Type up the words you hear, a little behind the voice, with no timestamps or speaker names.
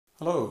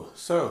Hello,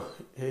 so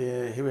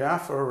here we are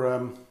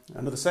for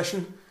another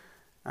session,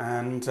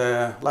 and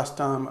last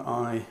time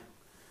I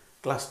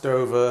glassed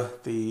over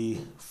the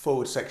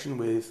forward section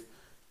with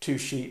 2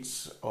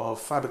 sheets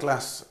of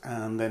fibreglass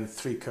and then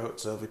 3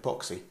 coats of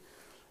epoxy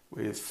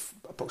with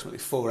approximately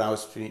 4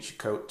 hours between each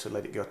coat to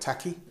let it go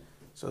tacky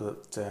so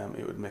that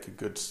it would make a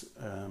good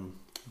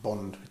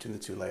bond between the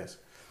 2 layers.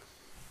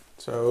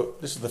 So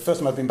this is the first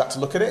time I've been back to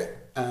look at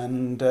it,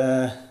 and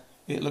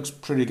it looks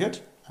pretty good.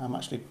 I'm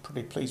actually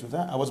pretty pleased with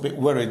that. I was a bit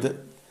worried that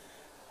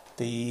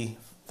the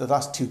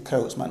last 2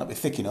 coats might not be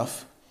thick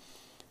enough,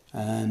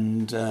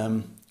 and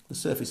the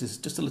surface is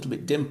just a little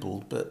bit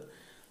dimpled, but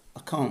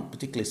I can't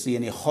particularly see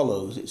any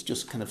hollows. It's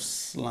just kind of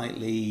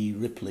slightly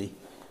ripply.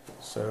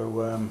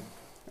 So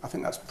I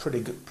think that's pretty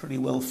good, pretty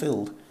well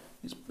filled.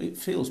 It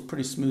feels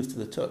pretty smooth to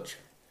the touch.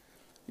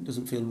 It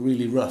doesn't feel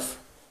really rough.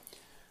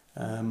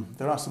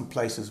 There are some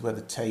places where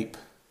the tape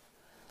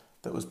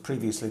that was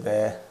previously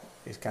there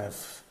is kind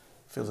of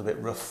feels a bit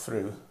rough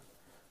through,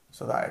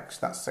 so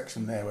that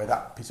section there where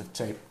that piece of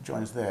tape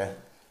joins there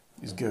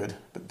is good,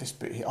 but this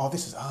bit here,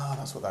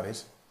 that's what that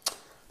is.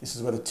 This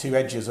is where the 2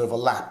 edges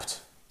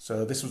overlapped.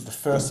 So this was the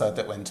first side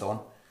that went on,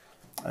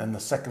 and the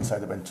second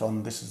side that went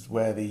on, this is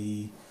where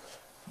the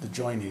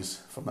join is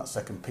from that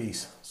second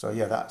piece. So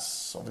yeah,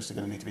 that's obviously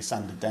going to need to be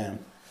sanded down.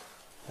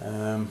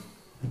 And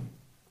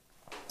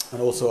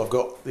also I've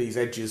got these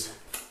edges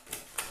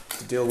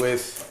to deal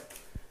with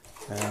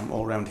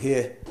all around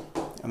here.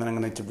 And then I'm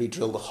going to need to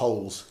re-drill the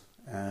holes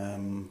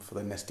for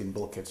the nesting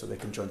bulkhead so they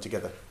can join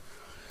together.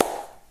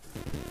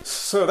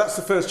 So that's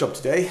the first job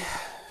today,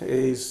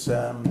 is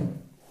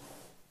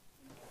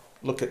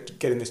look at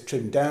getting this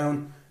trimmed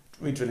down,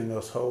 re-drilling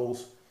those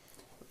holes.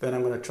 Then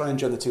I'm going to try and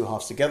join the 2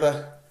 halves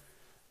together,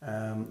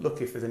 look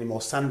if there's any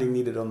more sanding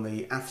needed on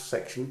the aft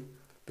section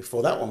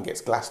before that one gets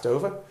glassed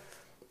over.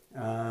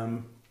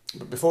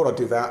 But before I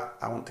do that,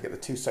 I want to get the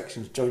 2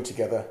 sections joined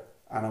together,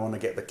 and I want to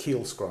get the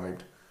keel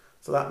scribed.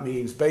 So that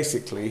means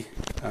basically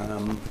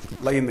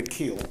laying the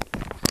keel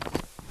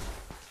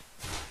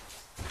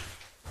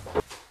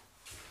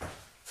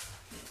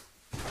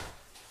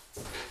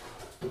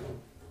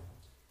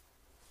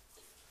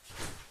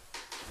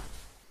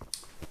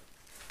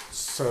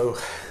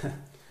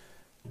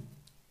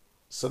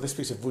so this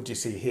piece of wood you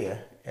see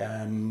here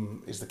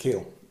is the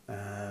keel,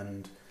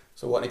 and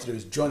so what I need to do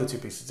is join the 2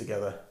 pieces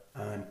together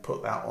and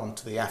put that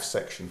onto the aft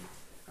section,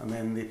 and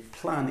then the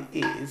plan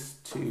is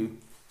to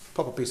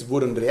pop a piece of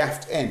wood under the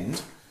aft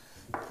end,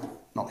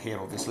 not here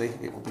obviously,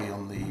 it will be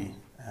on the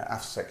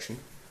aft section,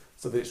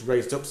 so that it's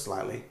raised up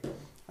slightly,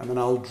 and then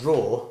I'll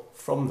draw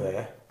from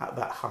there at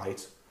that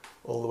height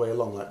all the way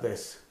along like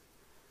this,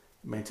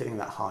 maintaining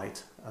that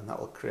height, and that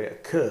will create a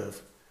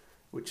curve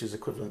which is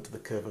equivalent to the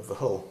curve of the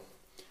hull.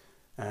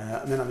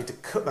 And then I need to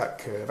cut that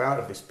curve out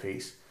of this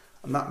piece,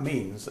 and that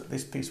means that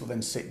this piece will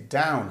then sit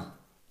down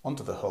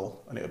onto the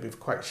hull, and it'll be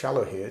quite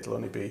shallow here. It'll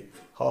only be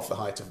half the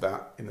height of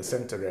that in the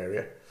centre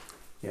area.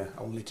 Yeah,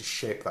 I'll need to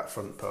shape that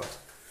front part.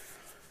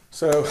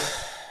 So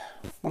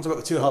once I've got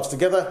the 2 halves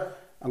together,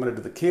 I'm going to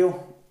do the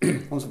keel.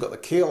 Once I've got the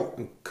keel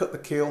and cut the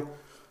keel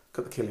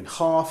in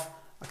half,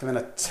 I can then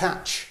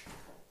attach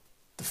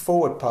the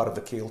forward part of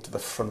the keel to the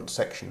front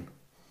section.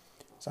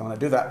 So I'm going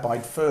to do that by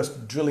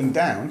first drilling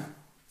down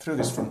through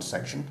this front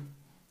section,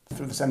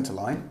 through the centre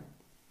line,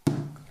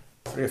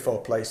 3 or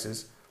 4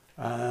 places.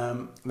 Then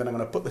I'm going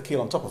to put the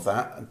keel on top of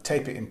that and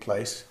tape it in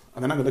place,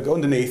 and then I'm going to go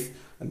underneath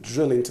and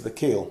drill into the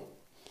keel.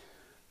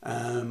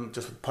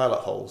 Just with pilot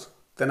holes.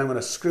 Then I'm going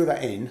to screw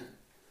that in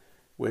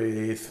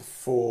with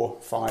 4,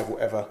 5,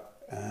 whatever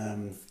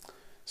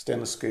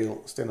stainless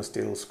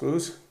steel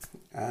screws,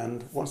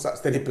 and once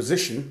that's then in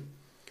position,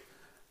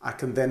 I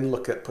can then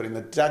look at putting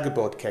the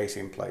daggerboard case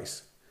in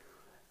place.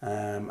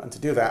 And to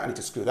do that, I need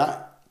to screw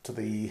that to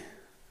the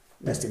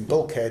nesting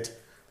bulkhead,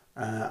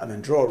 and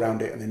then draw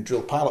around it, and then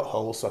drill pilot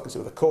holes so I can see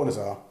where the corners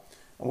are.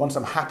 And once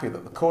I'm happy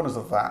that the corners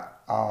of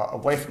that are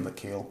away from the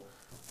keel,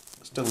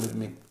 still leaving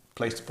me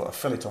place to put a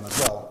fillet on as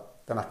well,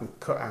 then I can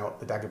cut out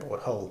the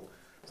daggerboard hole.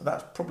 So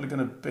that's probably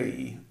going to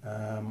be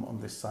on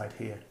this side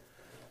here,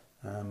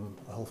 a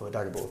hole for the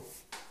daggerboard.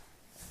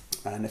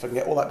 And if I can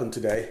get all that done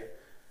today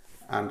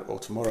and or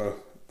tomorrow,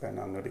 then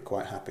I'm going to be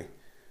quite happy.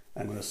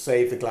 I'm going to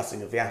save the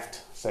glassing of the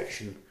aft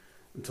section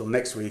until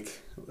next week,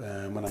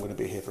 when I'm going to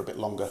be here for a bit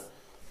longer.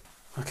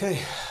 Okay,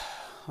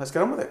 let's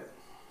get on with it.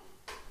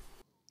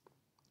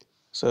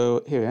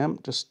 So here I am,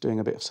 just doing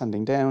a bit of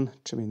sanding down,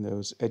 trimming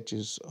those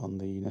edges on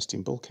the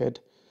nesting bulkhead,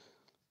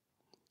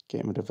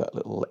 getting rid of that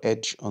little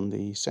edge on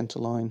the centre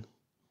line,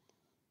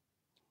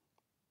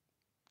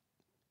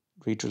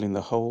 re-drilling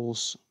the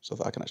holes so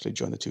that I can actually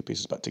join the 2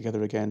 pieces back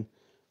together again,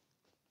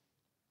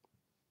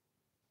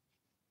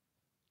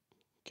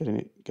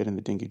 getting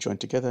the dinghy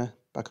joined together,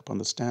 back up on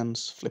the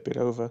stands, flip it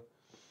over,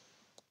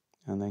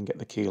 and then get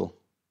the keel.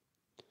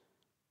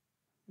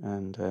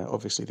 And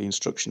obviously the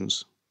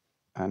instructions,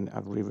 and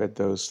I've reread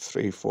those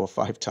 3, 4,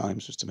 5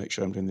 times just to make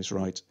sure I'm doing this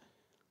right.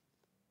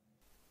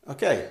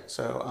 Okay,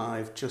 so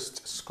I've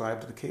just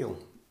scribed the keel.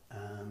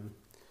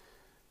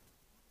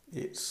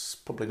 It's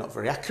probably not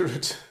very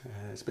accurate.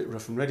 it's a bit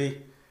rough and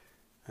ready,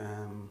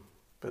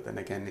 but then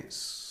again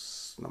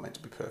it's not meant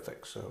to be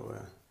perfect, so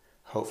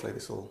hopefully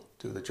this will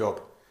do the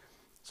job.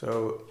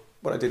 So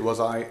what I did was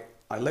I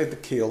laid the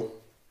keel,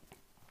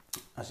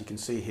 as you can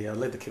see here, I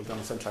laid the keel down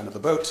the centre line of the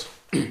boat.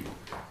 The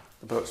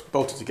boat's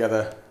bolted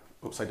together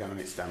upside down on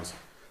its stance,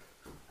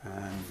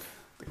 and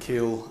the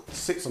keel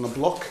sits on a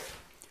block.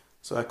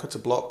 So I cut a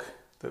block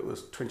that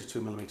was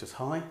 22mm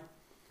high.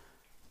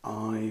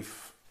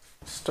 I've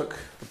stuck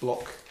the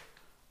block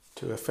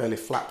to a fairly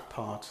flat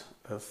part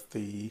of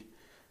the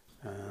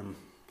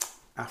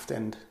aft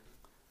end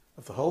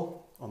of the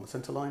hull on the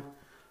centre line,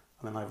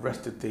 and then I've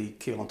rested the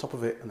keel on top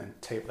of it and then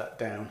taped that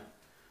down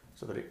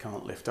so that it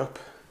can't lift up.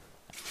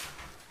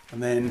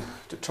 And then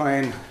to try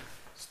and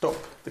stop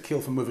the keel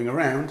from moving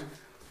around,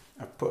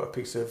 I've put a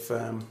piece of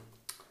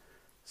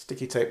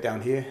sticky tape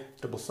down here,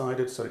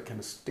 double-sided, so it kind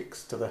of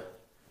sticks to the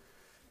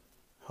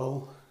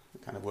hull.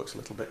 It kind of works a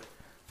little bit.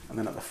 And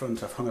then at the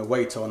front I've hung a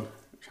weight on,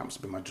 which happens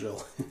to be my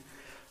drill.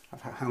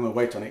 I've hung a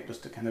weight on it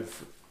just to kind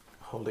of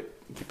hold it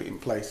and keep it in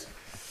place.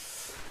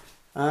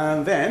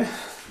 And then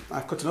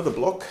I've cut another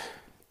block,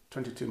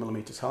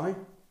 22mm high,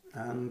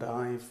 and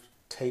I've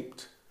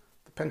taped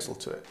the pencil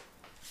to it.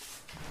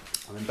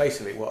 And then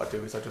basically what I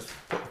do is I just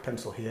put the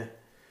pencil here,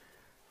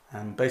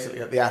 and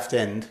basically at the aft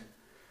end,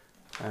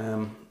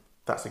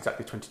 that's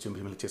exactly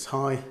 22mm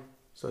high,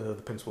 so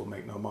the pencil will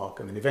make no mark,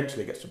 and then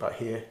eventually it gets to about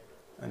here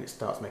and it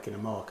starts making a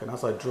mark. And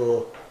as I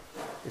draw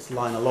this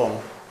line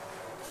along,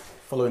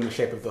 following the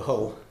shape of the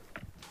hull,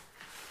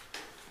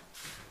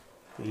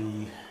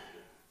 the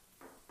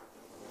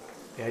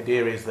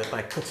idea is that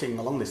by cutting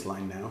along this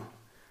line now,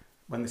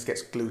 when this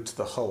gets glued to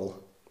the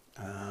hull,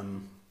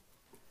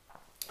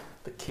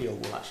 the keel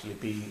will actually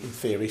be, in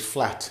theory,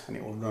 flat, and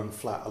it will run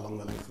flat along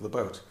the length of the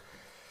boat.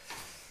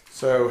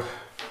 So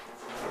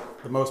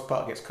the most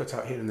part gets cut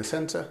out here in the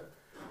centre,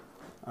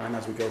 and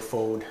as we go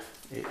forward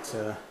it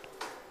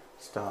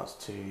starts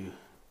to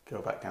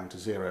go back down to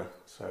zero.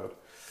 So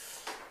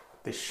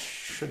this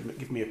should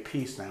give me a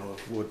piece now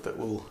of wood that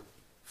will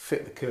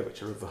fit the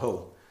curvature of the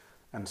hull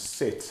and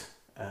sit,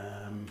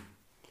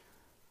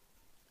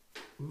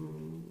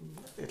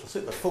 it'll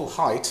sit the full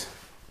height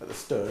at the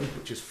stern,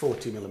 which is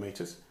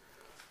 40mm,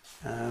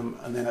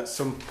 and then at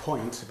some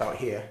point about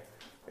here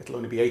it'll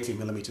only be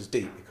 18mm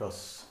deep,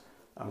 because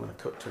I'm going to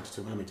cut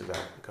 22mm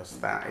out, because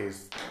that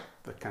is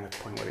the kind of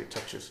point where it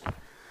touches.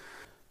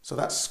 So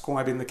that's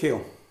scribing the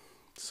keel.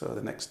 So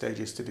the next stage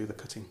is to do the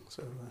cutting.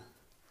 So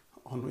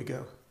on we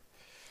go.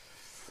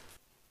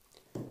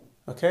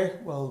 Okay,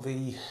 well,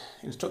 the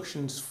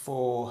instructions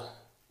for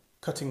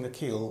cutting the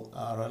keel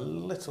are a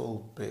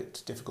little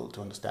bit difficult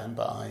to understand,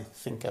 but I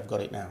think I've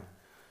got it now.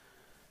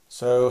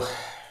 So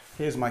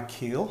here's my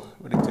keel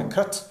ready to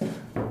cut,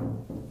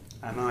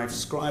 and I've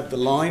scribed the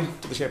line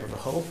to the shape of the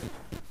hull.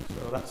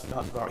 So that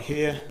starts about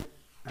here,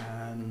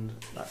 and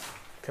that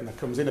kind of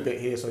comes in a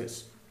bit here, so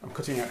I'm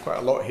cutting out quite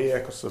a lot here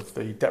because of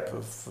the depth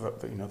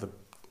of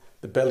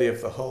the belly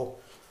of the hull.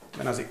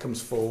 And as it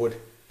comes forward,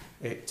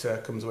 it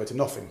comes away to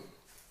nothing.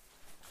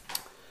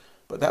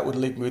 But that would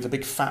leave me with a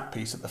big fat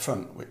piece at the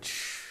front,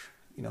 which,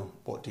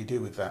 what do you do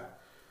with that?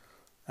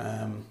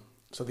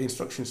 So the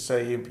instructions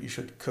say you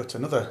should draw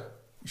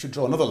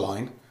another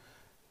line,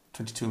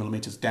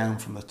 22mm down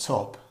from the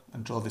top,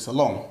 and draw this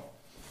along.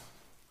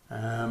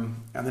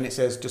 And then it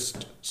says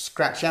just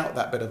scratch out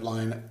that bit of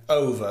line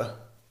over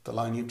the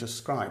line you've just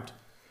scribed,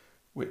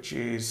 which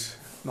is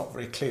not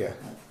very clear.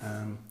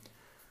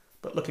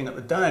 But looking at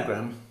the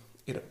diagram,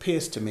 it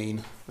appears to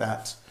mean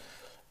that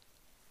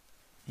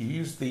you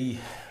use the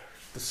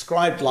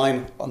scribed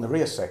line on the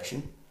rear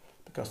section,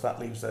 because that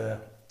leaves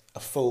a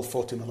full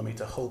 40mm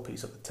hull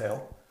piece at the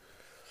tail.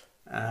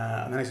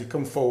 And then as you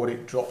come forward,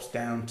 it drops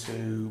down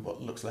to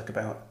what looks like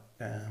about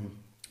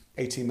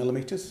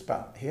 18mm,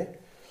 about here.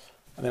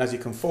 And then as you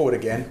come forward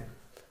again,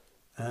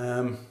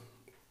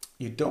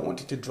 you don't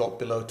want it to drop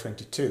below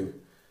 22.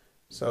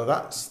 So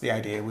that's the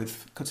idea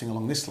with cutting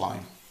along this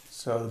line.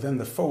 So then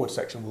the forward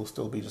section will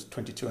still be just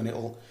 22, and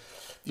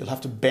you'll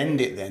have to bend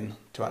it then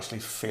to actually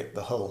fit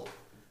the hull.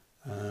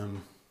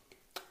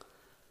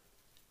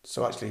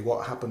 So actually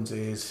what happens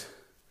is,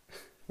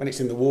 when it's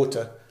in the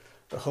water,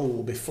 the hull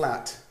will be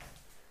flat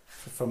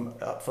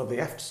for the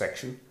aft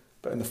section,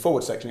 but in the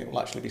forward section it will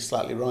actually be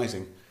slightly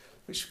rising,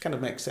 which kind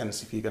of makes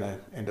sense if you're going to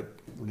end up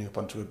running up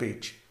onto a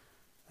beach.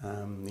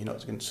 You're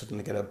not going to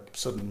suddenly get a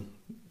sudden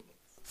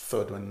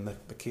thud when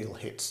the keel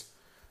hits,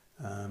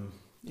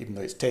 even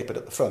though it's tapered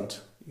at the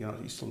front.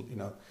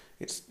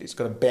 It's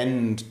got a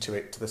bend to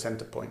it, to the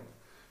centre point,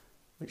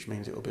 which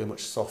means it will be a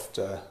much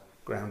softer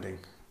grounding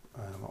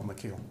on the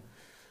keel.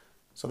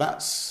 So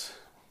that's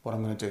what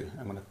I'm going to do.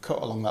 I'm going to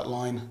cut along that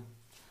line.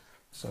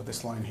 So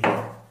this line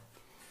here,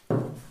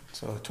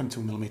 so a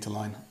 22mm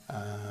line,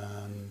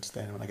 and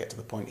then when I get to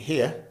the point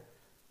here,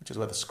 which is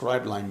where the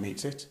scribed line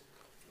meets it,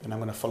 then I'm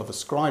going to follow the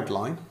scribed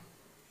line.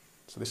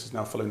 So this is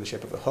now following the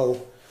shape of the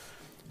hull.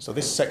 So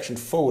this section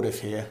forward of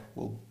here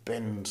will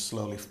bend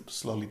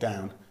slowly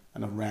down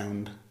and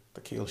around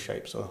the keel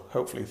shape. So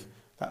hopefully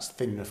that's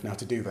thin enough now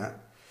to do that.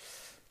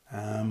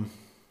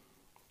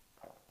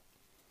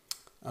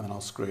 and then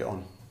I'll screw it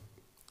on.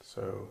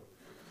 So,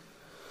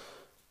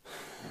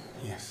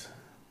 yes,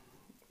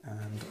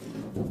 and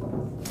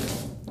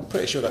I'm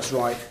pretty sure that's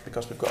right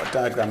because we've got a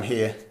diagram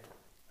here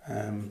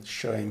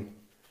showing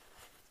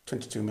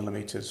 22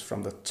 millimeters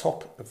from the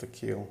top of the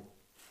keel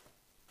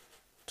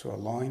to a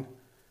line,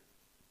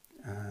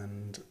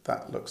 and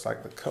that looks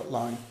like the cut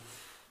line,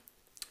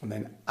 and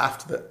then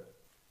after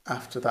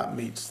that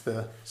meets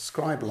the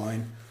scribe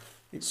line,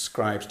 it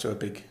scribes to a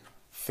big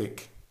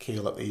thick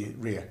keel at the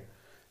rear.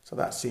 So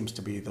that seems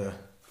to be the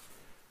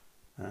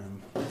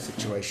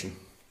situation.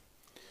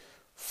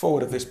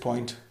 Forward of this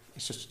point,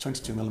 it's just a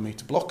 22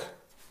 millimeter block.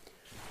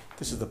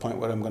 This is the point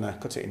where I'm going to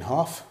cut it in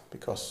half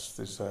because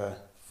there's a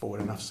forward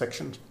and aft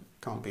section.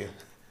 Can't be a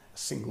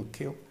single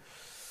keel.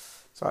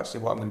 So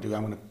actually what I'm going to do,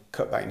 I'm going to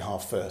cut that in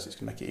half first. It's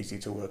going to make it easy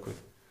to work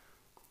with.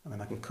 And then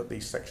I can cut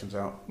these sections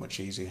out much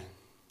easier.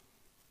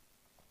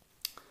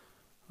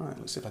 Alright,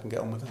 let's see if I can get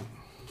on with that.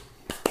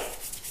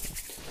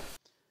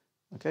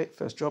 Okay,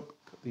 first job,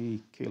 cut the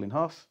keel in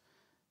half.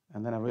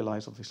 And then I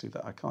realised obviously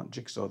that I can't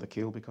jigsaw the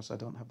keel because I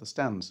don't have the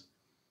stands.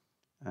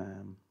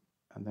 And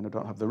then I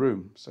don't have the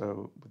room,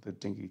 so with the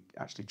dinghy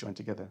actually joined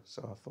together.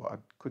 So I thought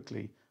I'd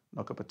quickly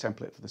knock up a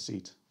template for the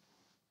seat